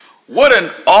What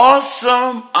an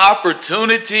awesome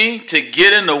opportunity to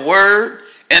get in the Word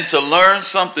and to learn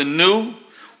something new.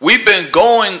 We've been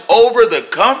going over the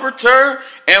Comforter,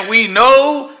 and we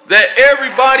know that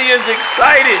everybody is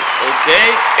excited, okay?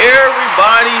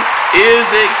 Everybody is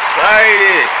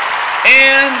excited.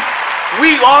 And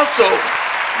we also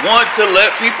want to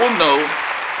let people know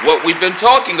what we've been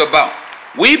talking about.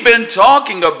 We've been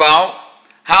talking about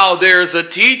how there's a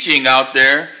teaching out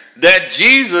there that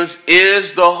Jesus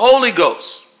is the Holy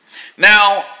Ghost.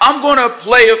 Now, I'm going to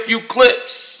play a few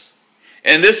clips,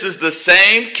 and this is the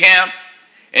same camp,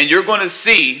 and you're going to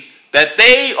see that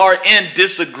they are in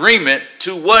disagreement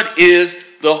to what is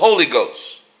the Holy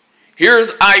Ghost.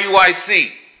 Here's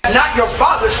IUIC. Not your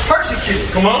fathers persecuted.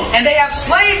 Come on. And they have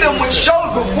slain them which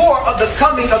showed before of the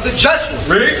coming of the judgment.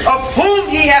 Read. Of whom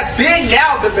ye have been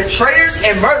now the betrayers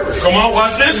and murderers. Come on,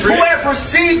 watch this. Read. Who have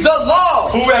received the law.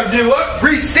 Who have did what?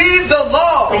 Received the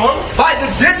law. Come on. By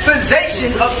the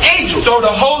dispensation of angels. So the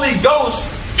Holy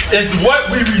Ghost is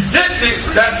what we resisted.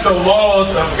 That's the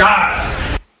laws of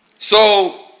God.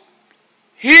 So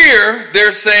here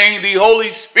they're saying the Holy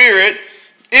Spirit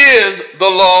is the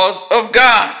laws of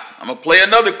God. I'm going to play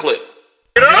another clip.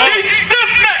 He's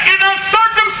stiff-necked and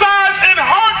uncircumcised in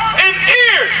heart and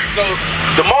ears. So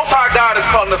the Most High God is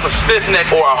calling us a stiff-necked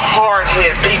or a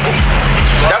hard-head people.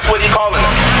 That's what he's calling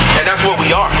us. And that's what we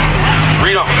are.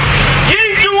 Read on. Ye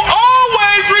do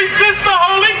always resist the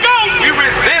Holy Ghost. We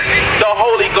resist the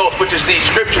Holy Ghost, which is these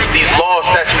scriptures, these laws,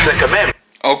 statutes, and commandments.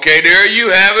 Okay, there you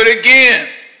have it again.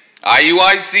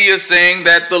 IUIC is saying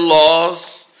that the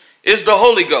laws is the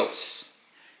Holy Ghost.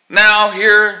 Now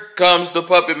here comes the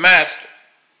puppet master.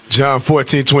 John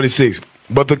 14:26.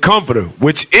 But the Comforter,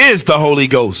 which is the Holy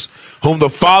Ghost, whom the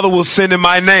Father will send in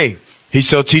my name, he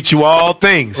shall teach you all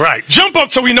things. Right. Jump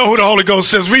up so we know who the Holy Ghost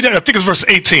says. Read that. I think it's verse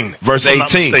 18. Verse 18. If I'm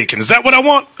not mistaken. Is that what I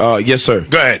want? Yes, sir.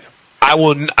 Go ahead. I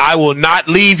will not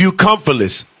leave you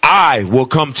comfortless. I will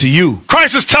come to you.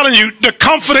 Christ is telling you the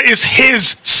Comforter is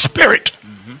his spirit.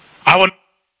 Mm-hmm.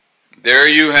 There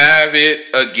you have it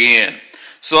again.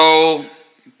 So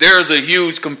there's a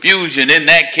huge confusion in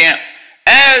that camp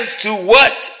as to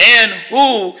what and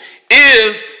who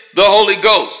is the Holy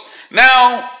Ghost.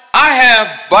 Now, I have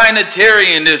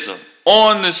binitarianism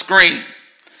on the screen.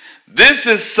 This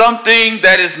is something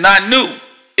that is not new.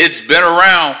 It's been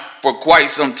around for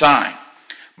quite some time.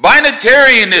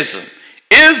 Binitarianism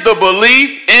is the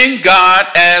belief in God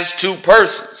as two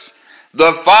persons,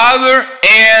 the Father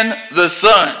and the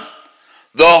Son.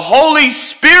 The Holy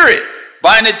Spirit,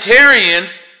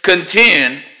 binitarians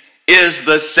contend, is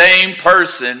the same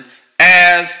person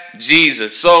as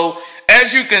Jesus. So,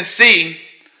 as you can see,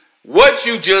 what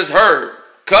you just heard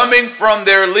coming from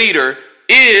their leader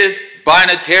is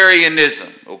binitarianism,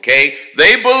 okay?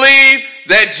 They believe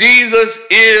that Jesus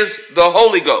is the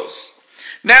Holy Ghost.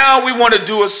 Now we want to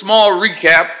do a small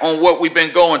recap on what we've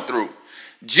been going through.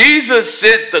 Jesus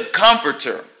sent the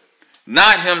Comforter,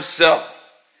 not himself.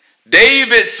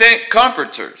 David sent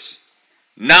comforters,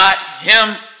 not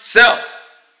himself.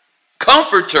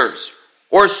 Comforters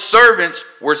or servants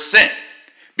were sent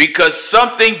because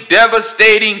something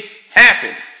devastating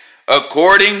happened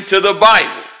according to the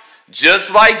Bible.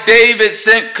 Just like David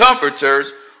sent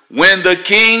comforters when the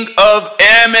king of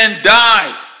Ammon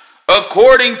died.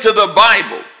 According to the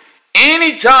Bible,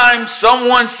 anytime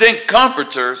someone sent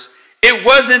comforters, it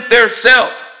wasn't their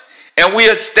self. And we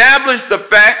established the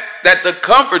fact that the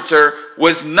Comforter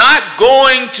was not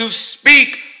going to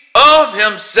speak of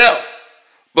himself,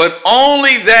 but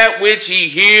only that which he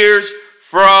hears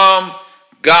from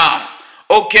God.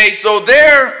 Okay, so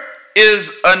there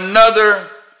is another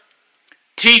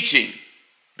teaching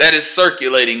that is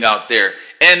circulating out there,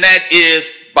 and that is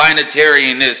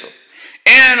binitarianism.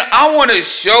 And I want to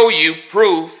show you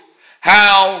proof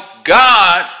how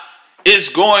God is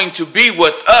going to be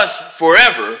with us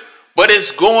forever, but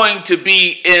it's going to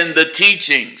be in the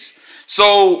teachings.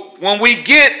 So when we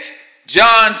get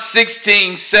John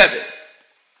 16:7,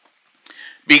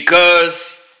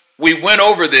 because we went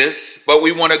over this, but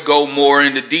we want to go more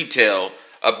into detail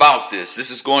about this. This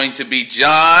is going to be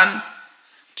John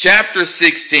chapter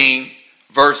 16,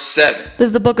 verse 7. This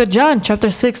is the book of John, chapter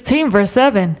 16, verse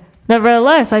 7.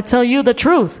 Nevertheless, I tell you the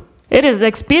truth. It is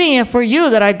expedient for you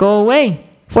that I go away.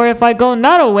 For if I go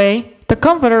not away, the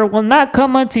Comforter will not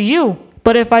come unto you.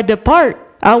 But if I depart,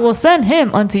 I will send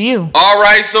him unto you. All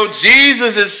right, so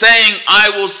Jesus is saying,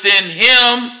 I will send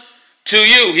him to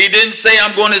you. He didn't say,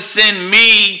 I'm going to send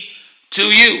me to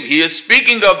you. He is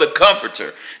speaking of the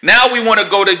Comforter. Now we want to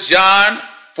go to John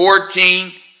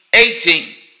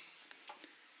 14:18.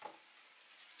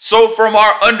 So from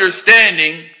our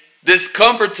understanding, this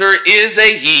Comforter is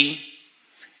a he,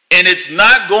 And it's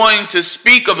not going to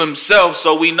speak of himself,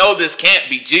 so we know this can't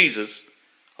be Jesus,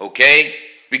 okay?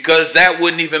 Because that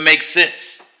wouldn't even make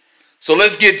sense. So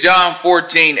let's get John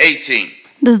 14:18.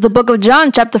 This is the book of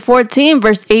John, chapter 14,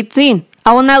 verse 18.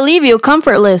 I will not leave you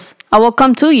comfortless. I will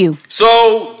come to you.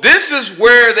 So this is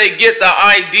where they get the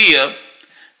idea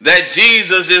that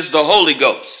Jesus is the Holy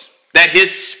Ghost, that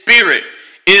his spirit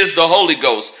is the Holy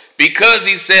Ghost, because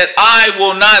he said, I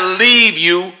will not leave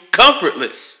you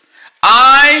comfortless.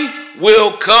 I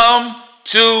will come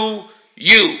to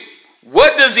you.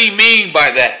 What does he mean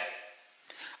by that?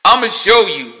 I'm going to show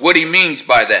you what he means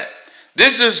by that.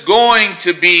 This is going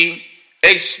to be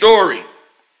a story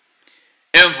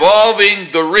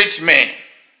involving the rich man.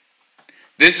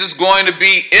 This is going to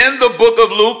be in the book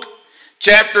of Luke,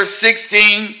 chapter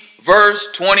 16, verse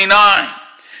 29.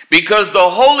 Because the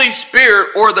Holy Spirit,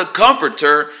 or the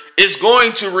Comforter, is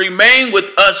going to remain with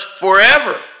us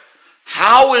forever.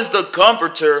 How is the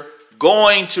Comforter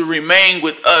going to remain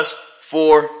with us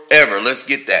forever? Let's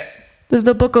get that. This is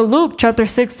the book of Luke, chapter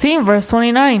 16, verse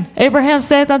 29. Abraham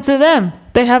said unto them,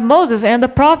 They have Moses and the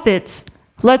prophets.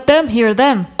 Let them hear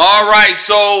them. All right,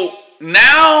 so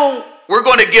now we're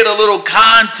going to get a little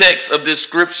context of this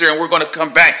scripture, and we're going to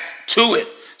come back to it.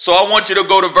 So I want you to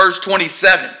go to verse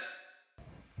 27.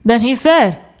 Then he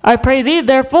said, I pray thee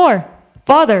therefore,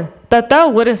 Father, that thou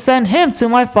wouldest send him to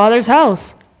my father's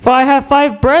house. For I have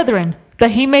 5 brethren,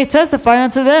 that he may testify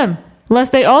unto them,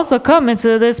 lest they also come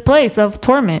into this place of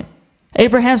torment.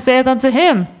 Abraham saith unto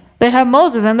him, They have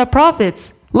Moses and the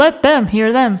prophets. Let them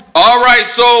hear them. All right,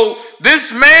 so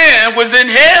this man was in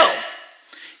hell.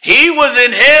 He was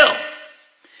in hell.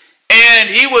 And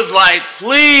he was like,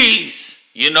 please,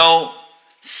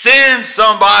 send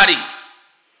somebody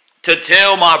to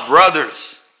tell my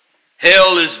brothers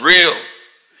hell is real.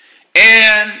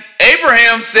 And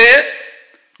Abraham said,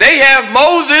 they have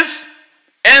Moses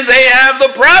and they have the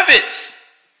prophets.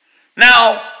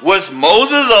 Now, was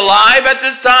Moses alive at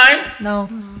this time? No.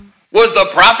 Was the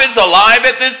prophets alive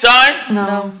at this time?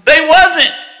 No. They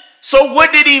wasn't. So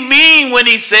what did he mean when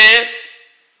he said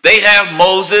they have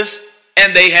Moses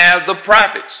and they have the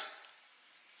prophets?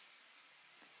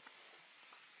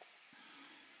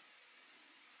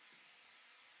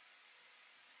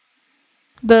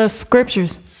 The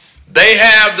scriptures. They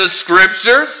have the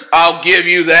scriptures. I'll give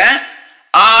you that.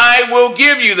 I will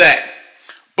give you that.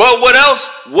 But what else?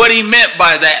 What he meant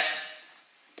by that?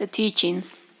 The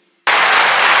teachings.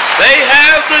 They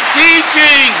have the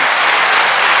teachings.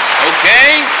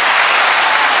 Okay?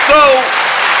 So,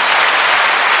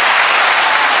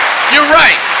 you're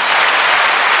right.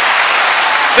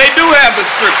 They do have the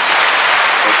scriptures.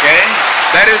 Okay?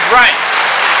 That is right.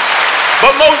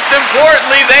 But most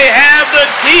importantly, they have the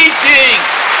teachings.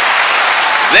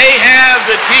 They have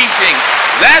the teachings.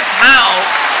 That's how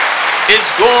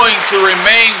it's going to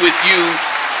remain with you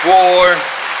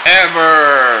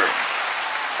forever.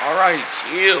 All right,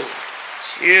 chill,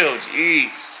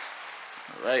 jeez.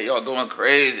 All right, y'all going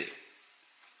crazy.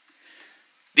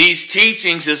 These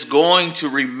teachings is going to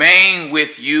remain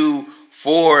with you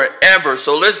forever.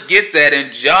 So let's get that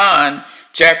in John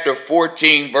chapter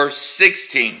 14, verse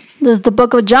 16. This is the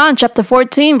book of John, chapter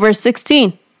 14, verse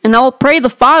 16. And I will pray the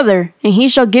Father, and he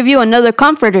shall give you another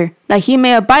comforter, that he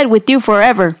may abide with you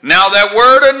forever. Now that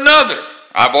word another,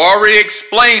 I've already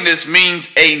explained, this means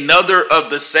another of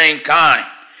the same kind.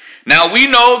 Now we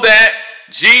know that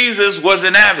Jesus was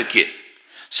an advocate.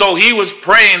 So he was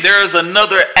praying there is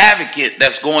another advocate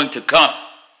that's going to come.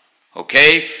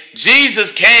 Okay?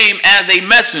 Jesus came as a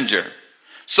messenger.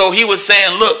 So he was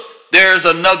saying, look, there's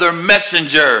another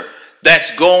messenger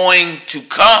that's going to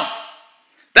come.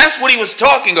 That's what he was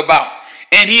talking about.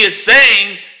 And he is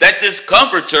saying that this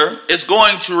comforter is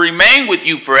going to remain with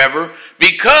you forever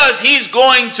because he's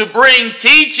going to bring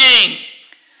teaching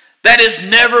that is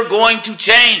never going to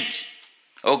change.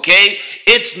 Okay?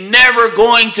 It's never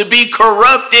going to be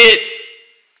corrupted.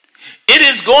 It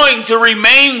is going to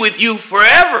remain with you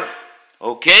forever.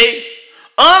 Okay?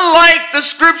 Unlike the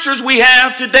scriptures we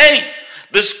have today.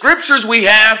 The scriptures we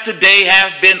have today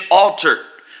have been altered.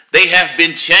 They have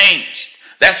been changed.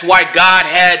 That's why God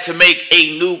had to make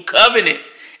a new covenant.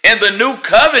 And the new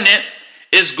covenant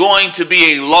is going to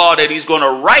be a law that he's going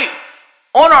to write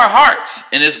on our hearts.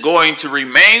 And it's going to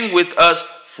remain with us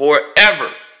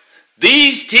forever.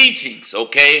 These teachings,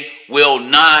 okay, will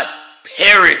not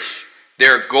perish.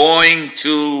 They're going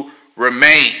to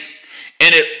remain.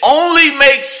 And it only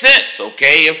makes sense,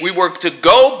 okay, if we were to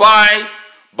go by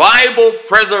Bible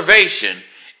preservation,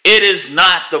 it is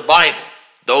not the Bible.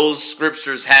 Those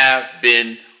scriptures have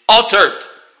been altered,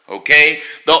 okay?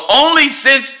 The only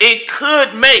sense it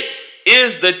could make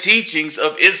is the teachings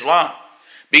of Islam.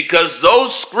 because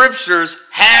those scriptures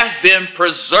have been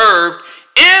preserved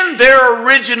in their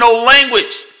original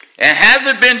language and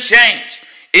hasn't been changed.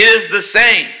 It is the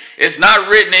same. It's not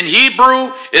written in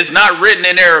Hebrew. It's not written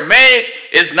in Aramaic.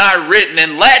 It's not written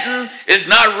in Latin. It's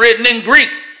not written in Greek.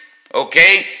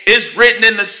 Okay? It's written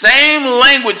in the same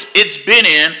language it's been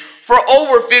in for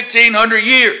over 1,500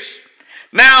 years.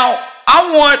 Now,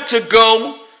 I want to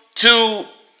go to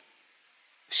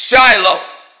Shiloh.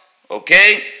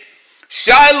 Okay?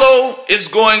 Shiloh is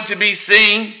going to be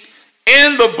seen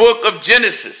in the book of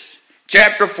Genesis,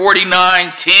 chapter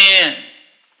 49:10.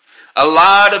 A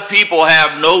lot of people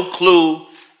have no clue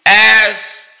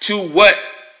as to what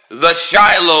the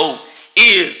Shiloh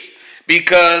is,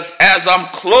 because as I'm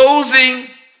closing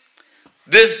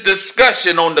this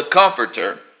discussion on the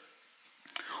Comforter,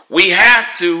 we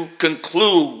have to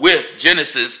conclude with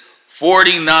Genesis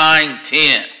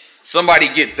 49:10. Somebody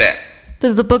get that.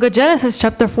 This is the book of Genesis,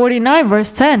 chapter 49,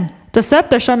 verse 10. The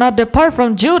scepter shall not depart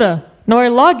from Judah, nor a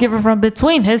lawgiver from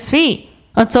between his feet,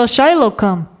 until Shiloh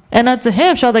come, and unto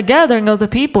him shall the gathering of the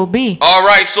people be. All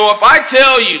right, so if I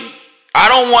tell you, I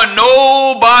don't want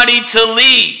nobody to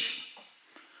leave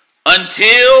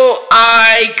until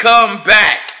I come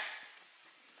back,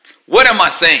 what am I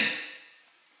saying?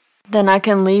 Then I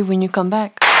can leave when you come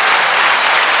back.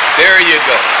 There you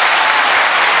go.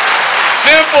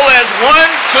 Simple as 1,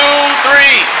 2,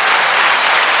 3.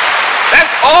 That's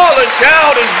all a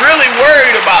child is really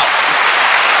worried about.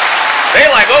 They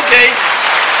like, okay,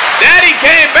 Daddy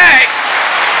came back.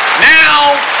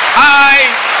 Now I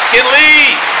can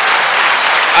leave.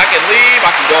 I can leave.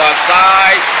 I can go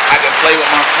outside. I can play with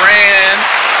my friends.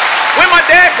 When my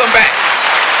dad come back.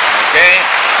 Okay?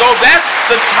 So that's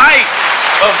the type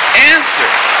of answer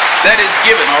that is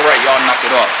given. All right, y'all knock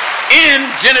it off. In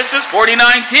Genesis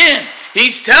 49:10,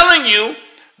 he's telling you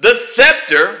the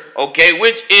scepter, okay,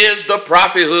 which is the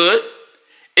prophethood,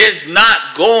 is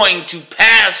not going to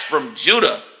pass from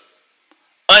Judah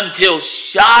until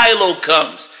Shiloh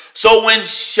comes. So when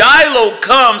Shiloh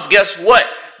comes, guess what?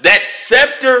 That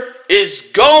scepter is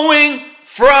going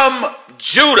from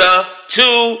Judah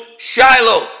to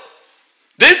Shiloh.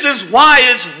 This is why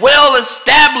it's well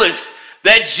established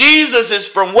that Jesus is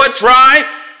from what tribe?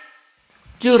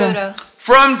 Judah.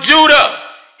 From Judah.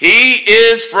 He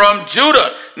is from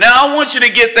Judah. Now I want you to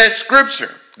get that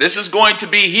scripture. This is going to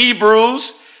be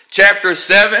Hebrews chapter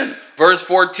 7, verse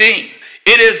 14.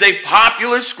 It is a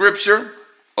popular scripture.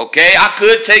 Okay, I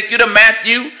could take you to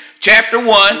Matthew chapter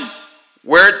 1,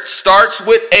 where it starts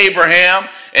with Abraham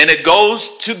and it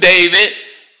goes to David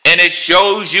and it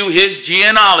shows you his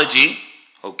genealogy.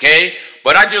 Okay,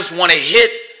 but I just want to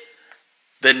hit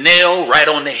the nail right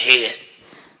on the head.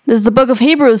 This is the book of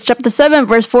Hebrews, chapter 7,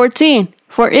 verse 14.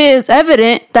 For it is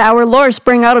evident that our Lord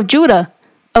sprang out of Judah,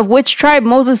 of which tribe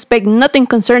Moses spake nothing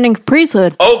concerning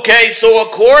priesthood. Okay, so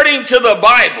according to the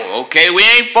Bible, okay, we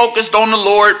ain't focused on the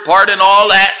Lord part and all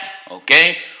that,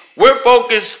 okay? We're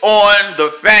focused on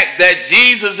the fact that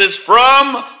Jesus is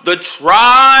from the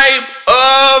tribe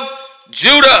of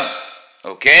Judah,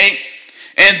 okay?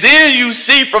 And then you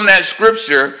see from that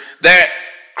scripture that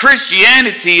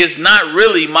Christianity is not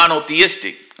really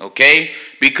monotheistic, okay?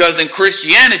 Because in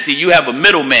Christianity, you have a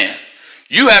middleman.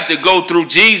 You have to go through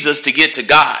Jesus to get to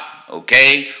God,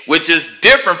 okay? Which is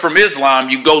different from Islam.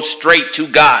 You go straight to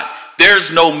God.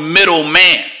 There's no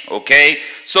middleman, okay?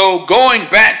 So going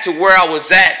back to where I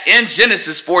was at in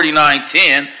Genesis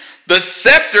 49:10, the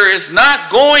scepter is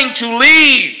not going to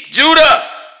leave Judah,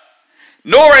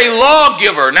 nor a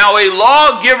lawgiver. Now a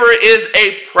lawgiver is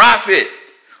a prophet.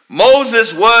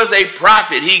 Moses was a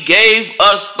prophet. He gave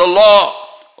us the law.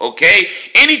 Okay?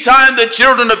 Anytime the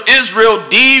children of Israel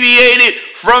deviated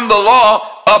from the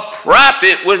law, a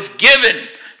prophet was given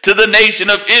to the nation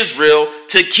of Israel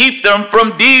to keep them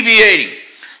from deviating.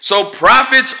 So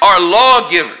prophets are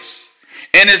lawgivers.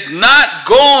 And it's not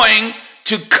going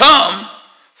to come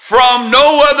from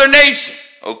no other nation.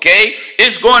 Okay?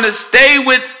 It's going to stay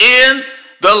within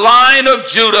the line of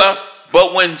Judah.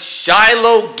 But when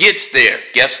Shiloh gets there,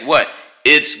 guess what?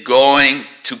 It's going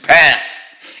to pass.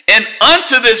 And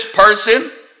unto this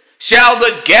person shall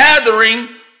the gathering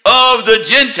of the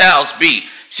Gentiles be.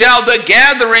 Shall the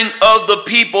gathering of the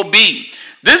people be.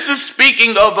 This is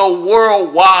speaking of a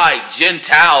worldwide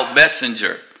Gentile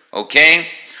messenger. Okay?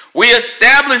 We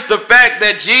established the fact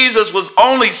that Jesus was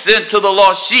only sent to the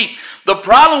lost sheep. The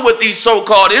problem with these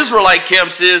so-called Israelite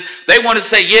camps is they want to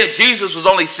say, yeah, Jesus was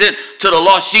only sent to the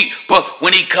lost sheep, but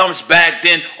when he comes back,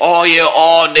 then, oh yeah,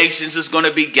 all nations is going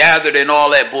to be gathered and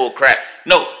all that bull crap.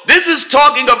 No, this is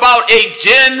talking about a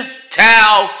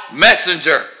Gentile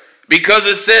messenger, because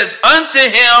it says, unto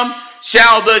him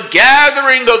shall the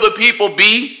gathering of the people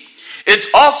be. It's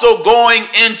also going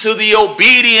into the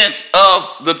obedience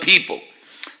of the people.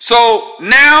 So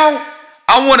now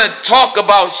I want to talk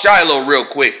about Shiloh real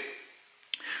quick.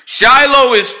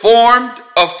 Shiloh is formed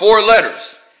of 4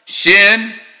 letters: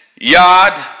 Shin,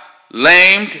 Yod,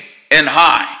 Lamed, and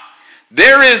Hai.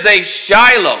 There is a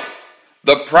Shiloh,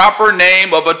 the proper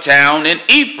name of a town in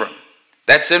Ephraim.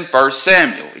 That's in 1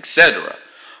 Samuel, etc.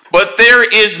 But there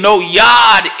is no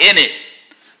Yod in it.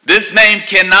 This name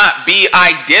cannot be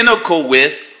identical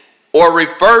with or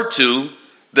refer to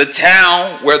the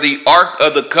town where the Ark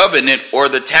of the Covenant or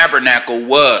the tabernacle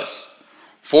was.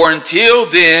 For until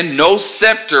then, no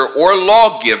scepter or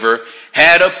lawgiver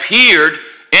had appeared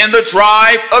in the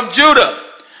tribe of Judah.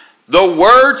 The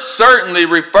word certainly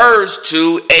refers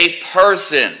to a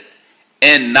person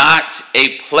and not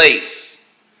a place.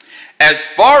 As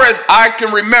far as I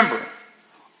can remember,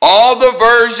 all the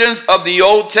versions of the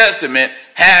Old Testament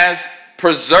has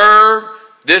preserved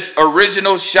this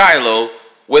original Shiloh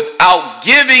without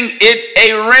giving it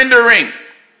a rendering.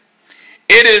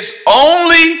 It is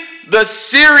only the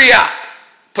Syriac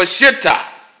Peshitta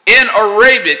in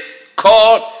Arabic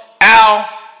called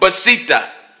Al-Basita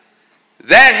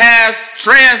that has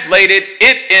translated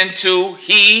it into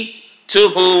he to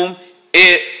whom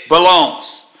it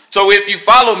belongs. So if you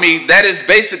follow me, that is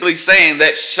basically saying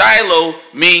that Shiloh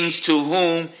means to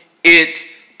whom it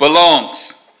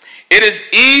belongs. It is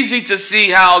easy to see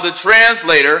how the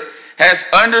translator has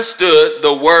understood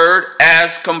the word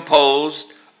as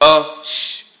composed of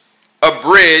sh,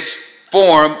 abridged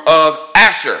form of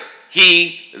Asher,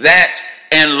 he, that,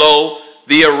 and lo,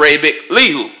 the Arabic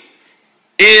lihu,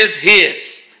 is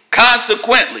his.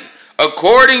 Consequently,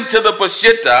 according to the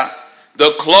Peshitta,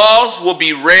 the clause will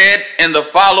be read in the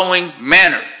following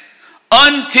manner: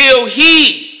 until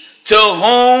he to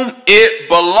whom it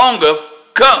belongeth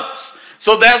comes.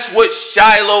 So that's what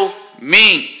Shiloh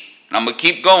means. I'm going to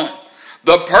keep going.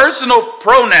 The personal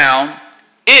pronoun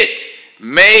it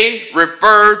may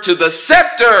refer to the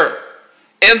scepter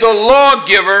and the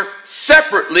lawgiver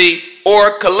separately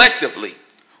or collectively,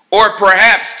 or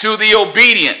perhaps to the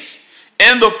obedience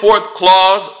in the 4th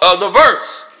clause of the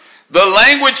verse. The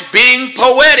language being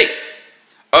poetic,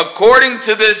 according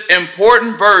to this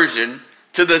important version,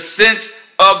 to the sense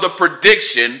of the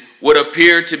prediction would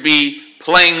appear to be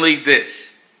plainly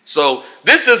this. So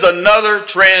this is another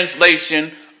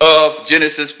translation of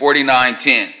Genesis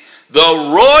 49:10. The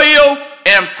royal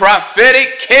and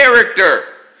prophetic character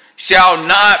shall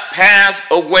not pass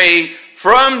away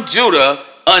from Judah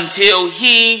until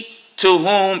he to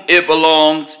whom it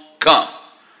belongs come.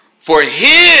 For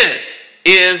his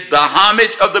is the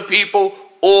homage of the people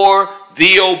or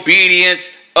the obedience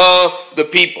of the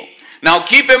people. Now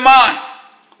keep in mind,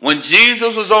 when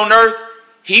Jesus was on earth,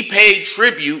 he paid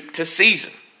tribute to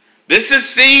Caesar. This is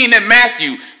seen in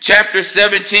Matthew chapter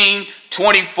 17,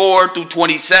 24 through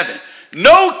 27.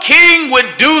 No king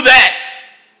would do that.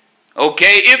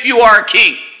 Okay, if you are a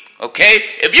king. Okay,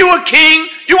 if you a king,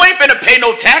 you ain't finna pay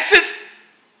no taxes.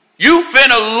 You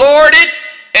finna lord it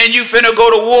and you finna go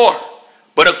to war.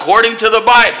 But according to the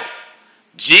Bible,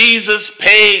 Jesus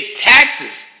paid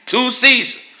taxes to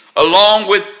Caesar along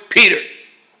with Peter.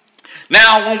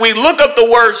 Now, when we look up the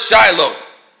word Shiloh,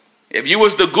 if you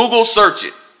was to Google search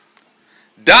it,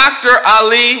 Dr.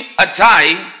 Ali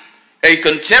Atai, a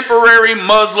contemporary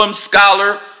Muslim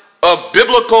scholar of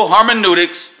biblical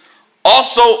hermeneutics,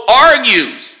 also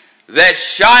argues that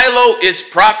Shiloh is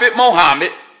Prophet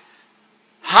Muhammad,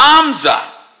 Hamza,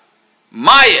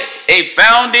 Mayat, a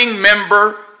founding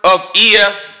member of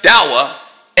EF Dawa,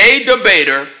 a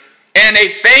debater, and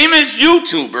a famous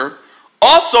YouTuber,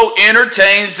 also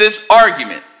entertains this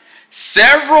argument.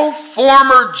 Several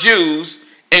former Jews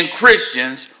and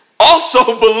Christians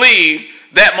also believe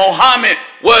that Muhammad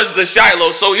was the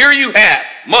Shiloh. So here you have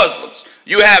Muslims,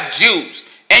 you have Jews,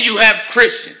 and you have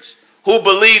Christians who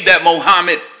believe that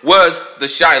Muhammad was the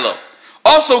Shiloh.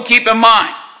 Also keep in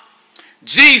mind,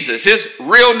 Jesus, his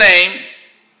real name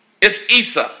is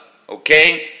Isa,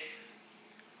 okay?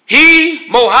 He,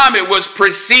 Muhammad, was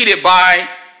preceded by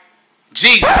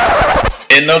Jesus.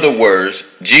 In other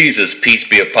words, Jesus, peace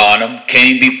be upon him,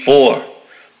 came before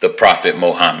the Prophet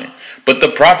Muhammad. But the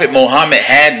Prophet Muhammad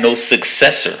had no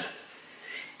successor.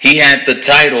 He had the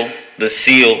title, the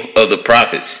seal of the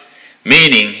prophets,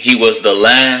 meaning he was the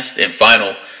last and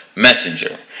final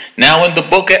messenger. Now in the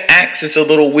book of Acts, it's a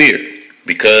little weird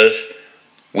because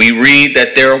we read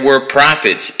that there were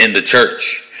prophets in the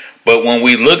church. But when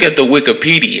we look at the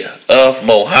Wikipedia of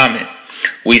Muhammad,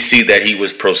 we see that he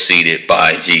was preceded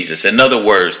by Jesus. In other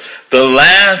words, the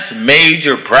last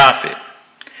major prophet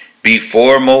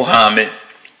before Muhammad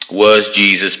was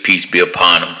Jesus, peace be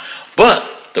upon him. But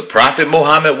the Prophet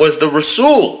Muhammad was the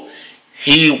Rasul.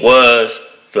 He was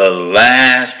the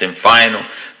last and final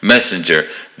messenger.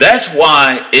 That's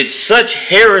why it's such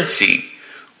heresy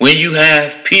when you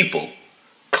have people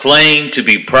claim to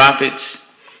be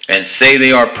prophets and say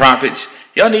they are prophets.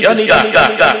 Y'all need to stop.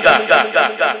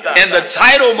 And the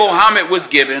title Muhammad was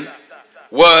given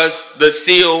was the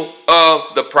seal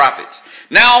of the prophets.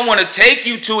 Now I want to take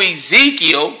you to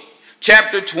Ezekiel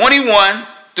chapter 21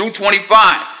 through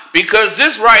 25, because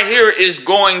this right here is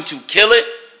going to kill it.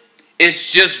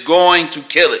 It's just going to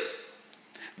kill it.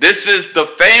 This is the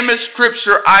famous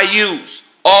scripture I use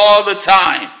all the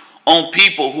time on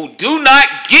people who do not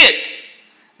get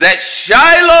that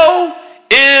Shiloh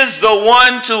is the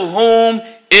one to whom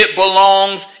it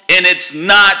belongs, and it's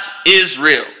not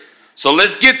Israel. So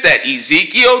let's get that.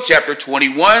 Ezekiel chapter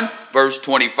 21, verse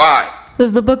 25. This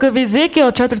is the book of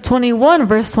Ezekiel, chapter 21,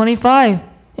 verse 25.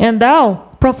 And thou,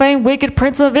 profane wicked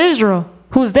prince of Israel,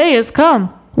 whose day is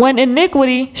come, when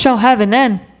iniquity shall have an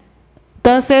end.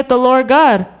 Thus saith the Lord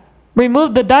God,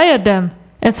 remove the diadem,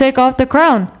 and take off the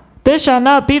crown. This shall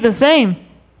not be the same.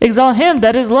 Exalt him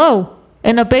that is low,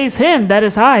 and abase him that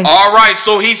is high. All right,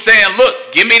 so he's saying,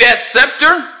 look, give me that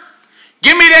scepter,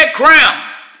 give me that crown.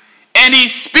 And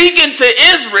he's speaking to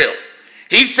Israel.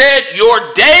 He said,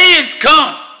 your day is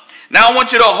come. Now I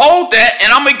want you to hold that,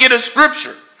 and I'm going to get a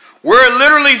scripture where it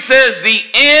literally says, the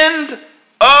end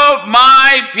of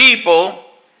my people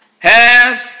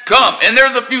has come. And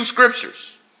there's a few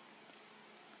scriptures.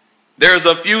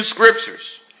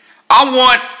 I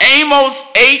want Amos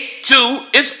 8:2.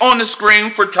 It's on the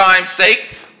screen for time's sake.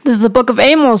 This is the book of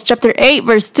Amos, chapter 8,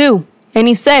 verse 2. And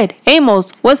he said,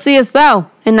 Amos, what seest thou?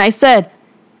 And I said,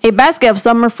 a basket of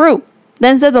summer fruit.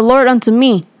 Then said the Lord unto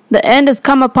me, the end is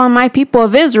come upon my people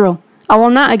of Israel. I will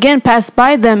not again pass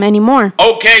by them anymore.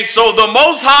 Okay, so the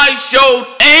Most High showed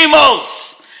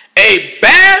Amos a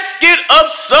basket of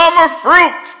summer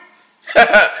fruit.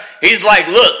 He's like,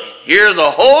 look, here's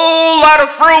a whole lot of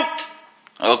fruit.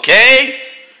 Okay?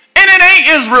 And it ain't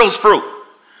Israel's fruit.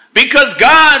 Because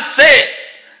God said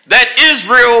that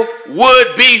Israel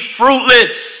would be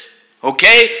fruitless.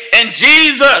 Okay? And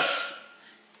Jesus,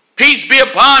 peace be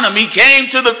upon him, he came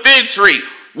to the fig tree,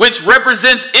 which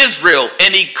represents Israel,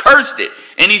 and he cursed it.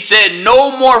 And he said,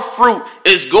 no more fruit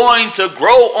is going to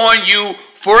grow on you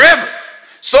forever.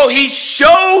 So he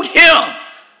showed him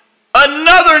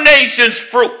another nation's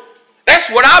fruit. That's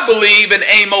what I believe in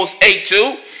Amos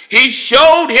 8:2. He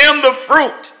showed him the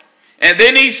fruit. And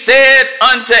then he said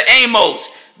unto Amos,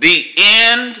 the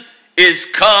end is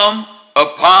come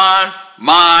upon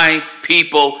my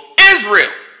people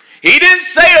Israel. He didn't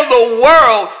say of the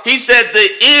world. He said the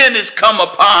end is come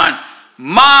upon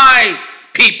my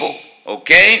people.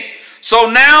 Okay? So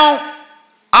now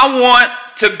I want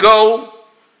to go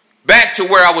back to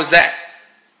where I was at.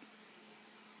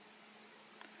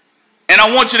 And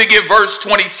I want you to get verse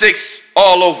 26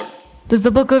 all over. This is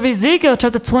the book of Ezekiel,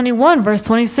 chapter 21, verse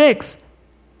 26.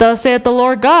 Thus saith the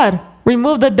Lord God,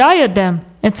 remove the diadem,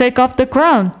 and take off the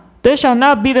crown. This shall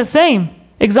not be the same.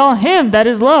 Exalt him that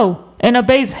is low, and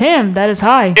abase him that is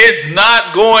high. It's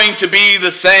not going to be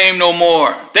the same no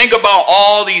more. Think about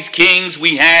all these kings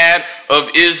we had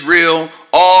of Israel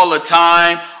all the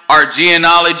time, our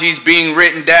genealogies being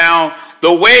written down,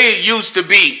 the way it used to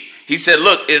be. He said,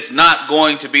 look, it's not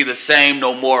going to be the same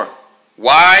no more.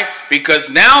 Why? Because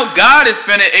now God is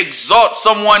going to exalt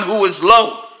someone who is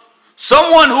low.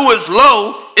 Someone who is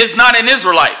low is not an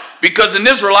Israelite, because an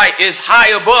Israelite is high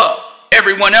above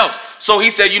everyone else. So he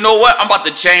said, you know what? I'm about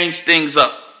to change things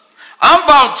up. I'm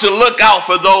about to look out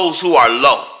for those who are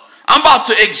low. I'm about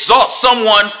to exalt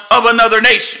someone of another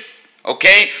nation.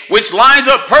 Okay? Which lines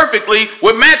up perfectly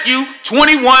with Matthew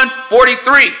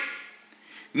 21:43.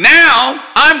 Now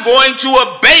I'm going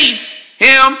to abase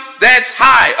him that's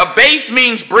high. Abase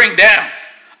means bring down.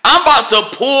 I'm about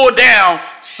to pull down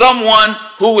someone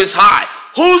who is high.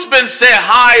 Who's been set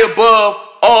high above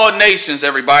all nations,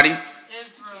 everybody?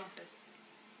 Israel.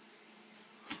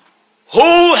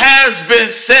 Who has been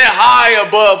set high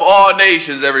above all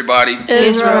nations, everybody?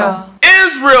 Israel.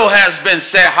 Israel has been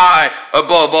set high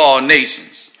above all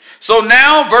nations. So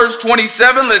now, verse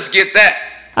 27, let's get that.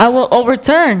 I will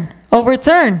overturn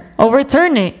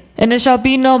it, and it shall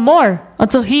be no more,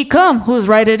 until he come whose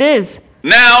right it is.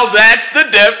 Now that's the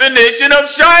definition of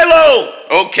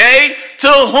Shiloh, okay?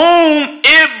 To whom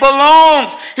it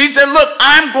belongs. He said, look,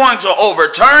 I'm going to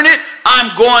overturn it.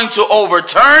 I'm going to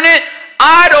overturn it.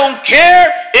 I don't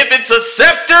care if it's a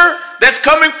scepter that's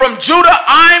coming from Judah.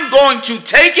 I'm going to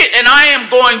take it and I am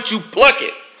going to pluck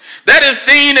it. That is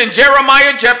seen in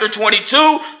Jeremiah chapter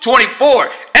 22:24.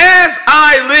 As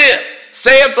I live,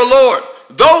 saith the Lord,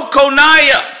 though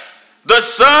Coniah, the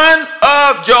son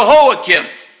of Jehoiakim,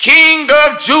 king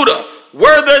of Judah,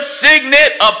 were the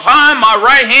signet upon my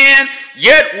right hand,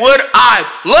 yet would I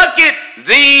pluck it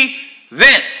thee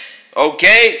thence.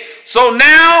 Okay? So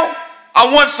now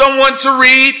I want someone to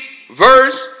read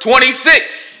verse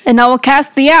 26. And I will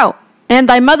cast thee out, and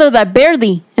thy mother that bare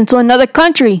thee, into another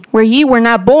country where ye were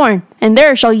not born, and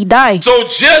there shall ye die. So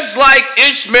just like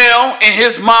Ishmael and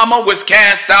his mama was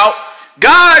cast out,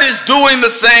 God is doing the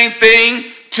same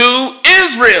thing to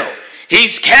Israel.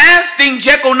 He's casting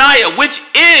Jeconiah, which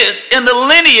is in the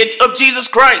lineage of Jesus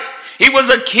Christ. He was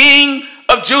a king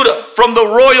of Judah from the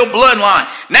royal bloodline.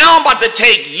 Now I'm about to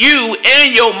take you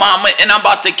and your mama and I'm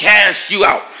about to cast you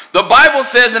out. The Bible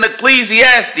says in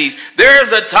Ecclesiastes, there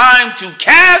is a time to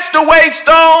cast away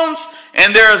stones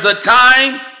and there is a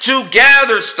time to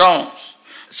gather stones.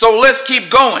 So let's keep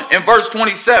going in verse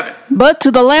 27. But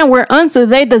to the land whereunto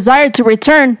they desire to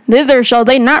return, thither shall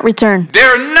they not return.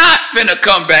 They're not finna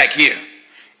come back here.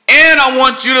 And I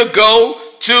want you to go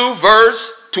to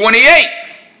verse 28.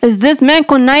 Is this man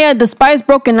Coniah a despised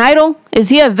broken idol? Is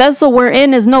he a vessel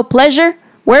wherein is no pleasure?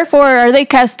 Wherefore are they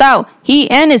cast out, he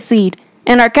and his seed,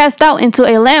 and are cast out into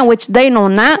a land which they know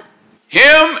not?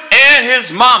 Him and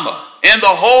his mama and the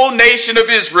whole nation of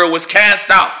Israel was cast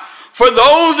out. For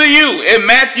those of you in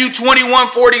Matthew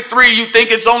 21:43, you think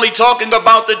it's only talking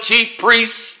about the chief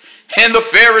priests and the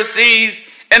Pharisees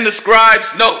and the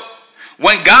scribes. No.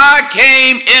 When God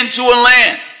came into a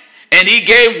land and he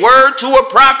gave word to a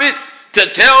prophet to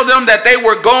tell them that they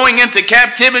were going into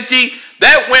captivity,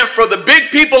 that went for the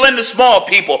big people and the small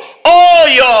people. All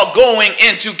y'all going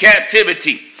into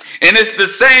captivity. And it's the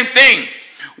same thing.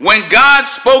 When God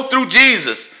spoke through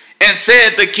Jesus and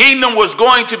said the kingdom was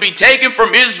going to be taken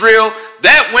from Israel,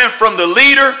 that went from the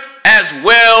leader as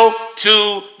well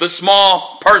to the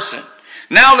small person.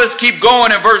 Now let's keep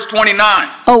going in verse 29.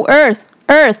 O earth,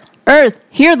 earth, earth,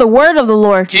 hear the word of the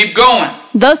Lord. Keep going.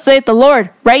 Thus saith the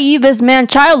Lord, write ye this man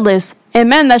childless, a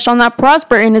man that shall not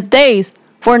prosper in his days.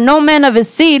 For no man of his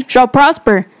seed shall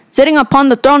prosper, sitting upon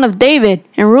the throne of David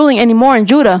and ruling any more in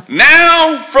Judah.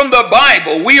 Now, from the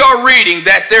Bible, we are reading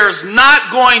that there's not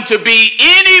going to be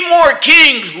any more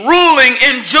kings ruling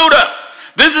in Judah.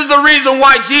 This is the reason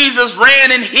why Jesus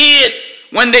ran and hid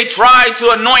when they tried to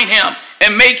anoint him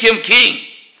and make him king.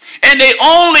 And they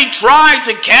only tried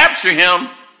to capture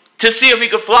him to see if he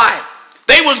could fly.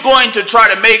 They was going to try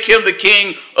to make him the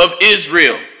king of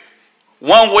Israel,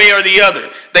 one way or the other.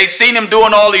 They seen him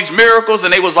doing all these miracles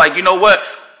and they was like, you know what?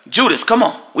 Judas, come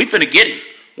on. We finna get him.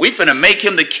 We finna make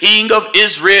him the king of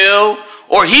Israel,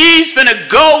 or he's finna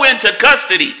go into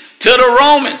custody to the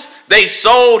Romans. They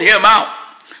sold him out.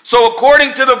 So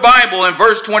according to the Bible in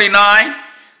verse 29,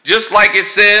 just like it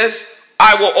says,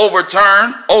 I will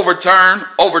overturn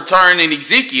in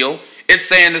Ezekiel, it's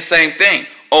saying the same thing.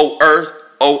 O earth,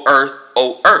 O earth,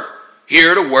 O earth,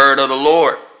 hear the word of the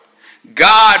Lord.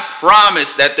 God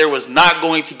promised that there was not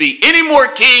going to be any more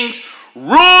kings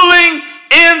ruling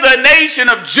in the nation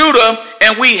of Judah,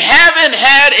 and we haven't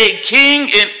had a king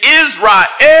in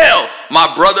Israel,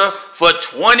 my brother, for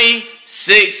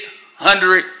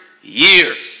 2,600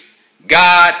 years.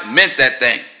 God meant that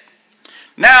thing.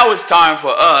 Now it's time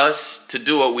for us to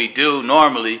do what we do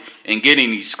normally in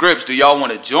getting these scripts. Do y'all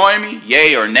want to join me?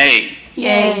 Yay or nay?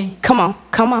 Yay. Come on.